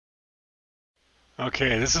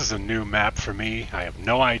Okay, this is a new map for me. I have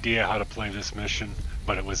no idea how to play this mission,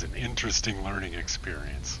 but it was an interesting learning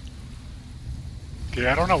experience. Okay,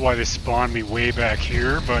 I don't know why they spawned me way back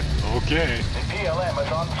here, but okay. The PLM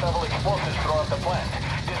has armed several explosives throughout the plant.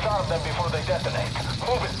 Disarm them before they detonate.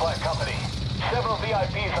 Move it, Black Company. Several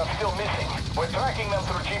VIPs are still missing. We're tracking them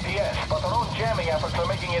through GPS, but our own jamming efforts are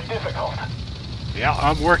making it difficult. Yeah,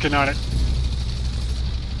 I'm working on it.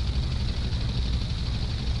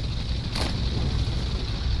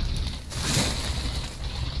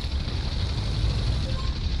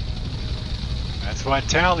 That's what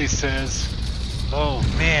Tally says. Oh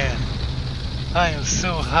man, I am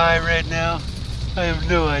so high right now. I have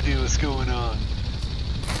no idea what's going on.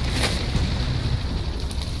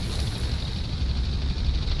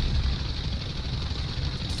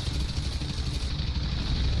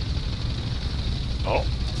 Oh.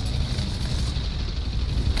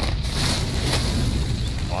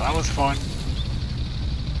 Well, that was fun.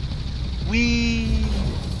 Whee!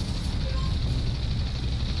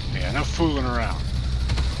 Yeah, no fooling around.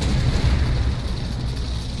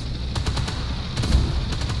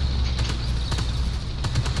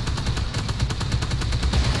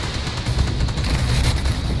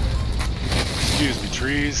 Excuse me,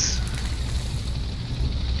 trees.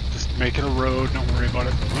 Just making a road, don't worry about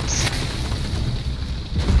it. Whoops.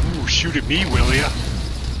 Ooh, shoot at me, will ya?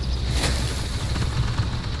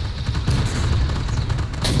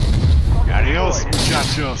 Adios,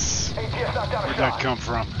 muchachos. Where'd that come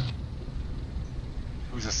from?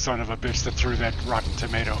 Who's the son of a bitch that threw that rotten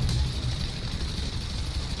tomato?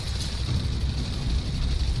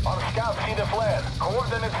 Our scouts see the flare.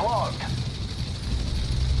 Coordinates logged.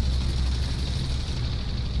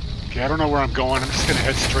 Okay, I don't know where I'm going. I'm just gonna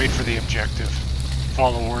head straight for the objective.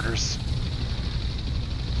 Follow orders.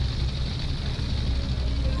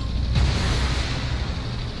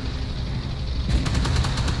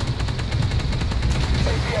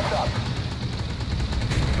 APS up.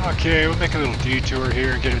 Okay, we'll make a little detour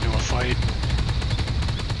here and get into a fight.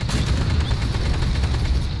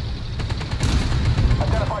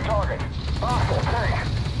 Identify target. Hostile tank.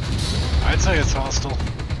 I'd say it's hostile.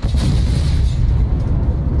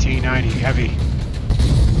 T90 heavy.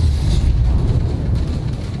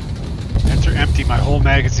 After empty my whole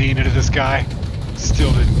magazine into this guy,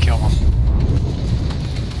 still didn't kill him.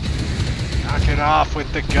 Knock it off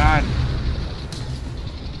with the gun.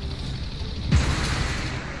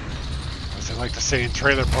 As I like to say in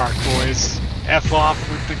Trailer Park, boys, F off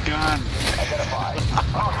with the gun. Identify.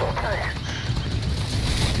 Hostile tank.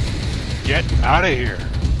 Get out of here.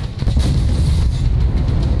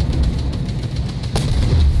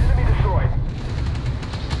 Enemy destroyed.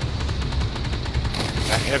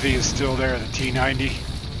 That heavy is still there, the T90.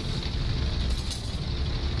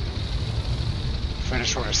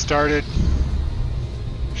 Finish where I started.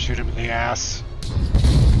 Shoot him in the ass.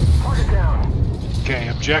 Target down. Okay,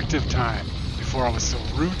 objective time, before I was so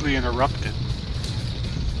rudely interrupted.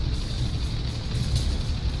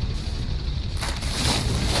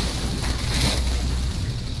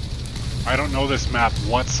 I don't know this map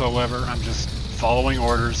whatsoever, I'm just following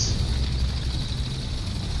orders.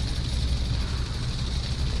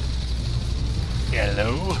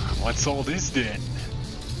 Hello, what's all this then?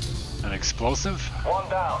 An explosive? One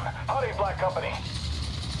down. Hurry, Black Company.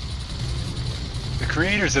 The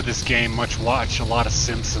creators of this game must watch a lot of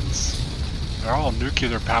Simpsons. They're all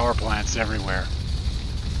nuclear power plants everywhere.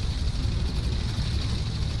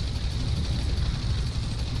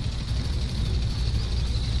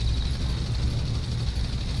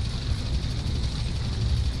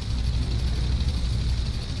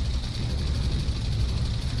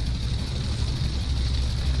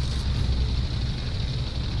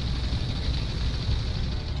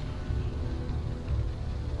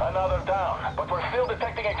 Another down, but we're still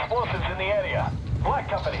detecting explosives in the area. Black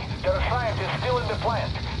Company, there are scientists still in the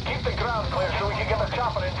plant. Keep the ground clear so we can get the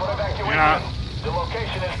chopper in for evacuation. Yeah. The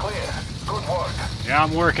location is clear. Good work. Yeah,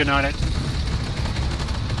 I'm working on it.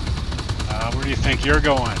 Where do you think you're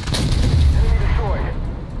going? Enemy destroyed.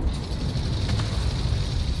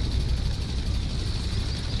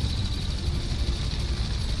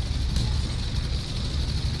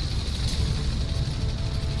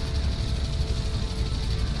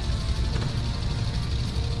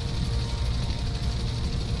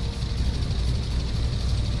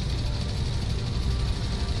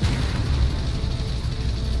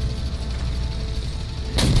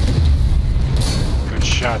 Good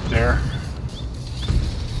shot there.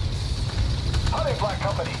 Hurry, Black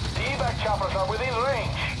Company. The evac choppers are within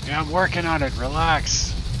range. Yeah, I'm working on it.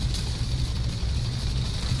 Relax.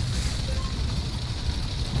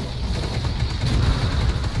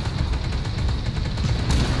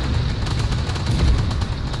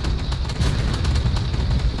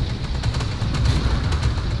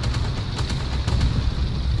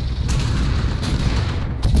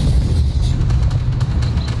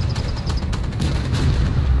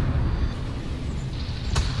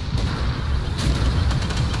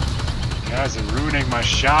 my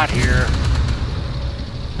shot here.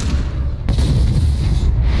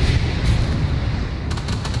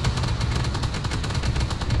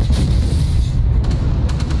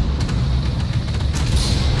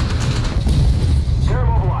 They're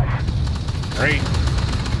mobilized. Great.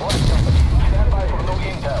 Stand by for new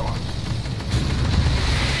intel.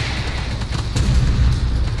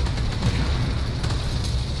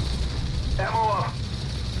 Ammo up.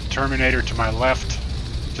 Terminator to my left,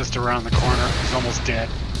 just around the corner. He's almost dead.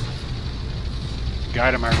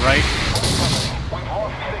 Guy to my right. We've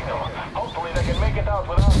lost signal. Hopefully they can make it out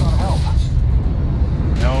without our help.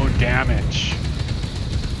 No damage.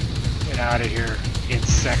 Get out of here,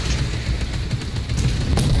 insect.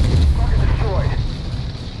 Target destroyed.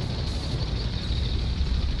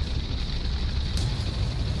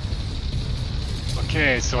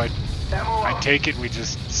 Okay, so I Ammo up. take it we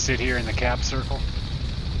just sit here in the cap circle.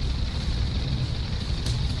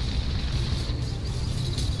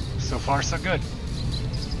 So far, so good.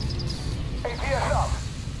 APS up.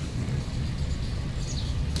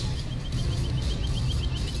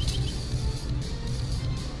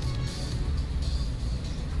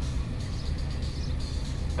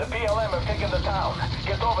 The PLM have taken the town.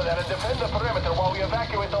 Get over there and defend the perimeter while we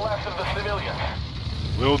evacuate the last of the civilians.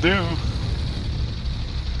 Will do.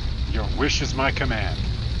 Your wish is my command.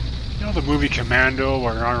 You know the movie Commando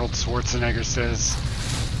where Arnold Schwarzenegger says,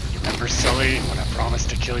 "You remember, Sully, when I promised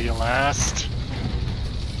to kill you last?"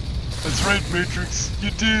 That's right, Matrix.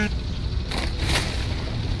 You did.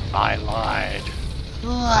 I lied.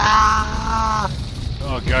 Oh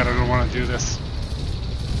god, I don't want to do this.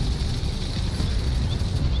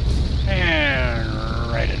 And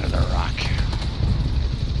right into the rock.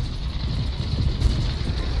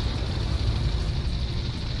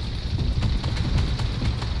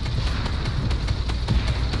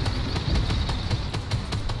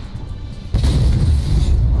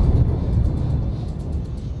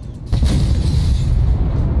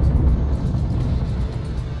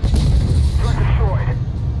 Truck destroyed.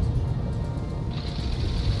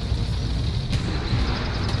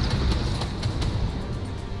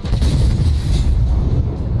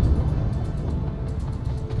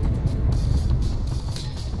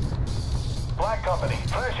 Black Company,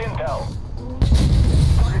 fresh intel.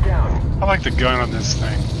 Target down. I like the gun on this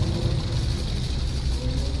thing.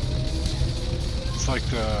 It's like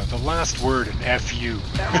the last word in FU.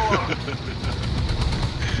 Ammo up.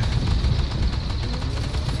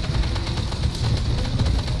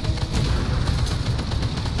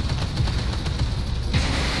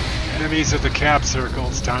 Enemies at the cap circle.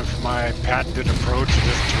 It's time for my patented approach of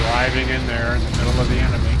just driving in there in the middle of the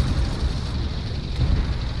enemy.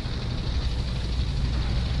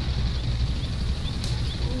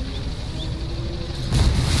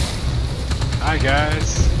 Hi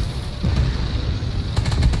guys.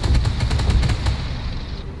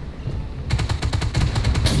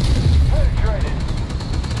 Penetrated.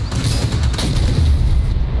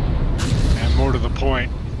 And more to the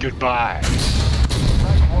point, goodbye.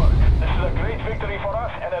 Nice work. This is a great victory for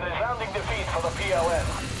us and a resounding defeat for the PLN.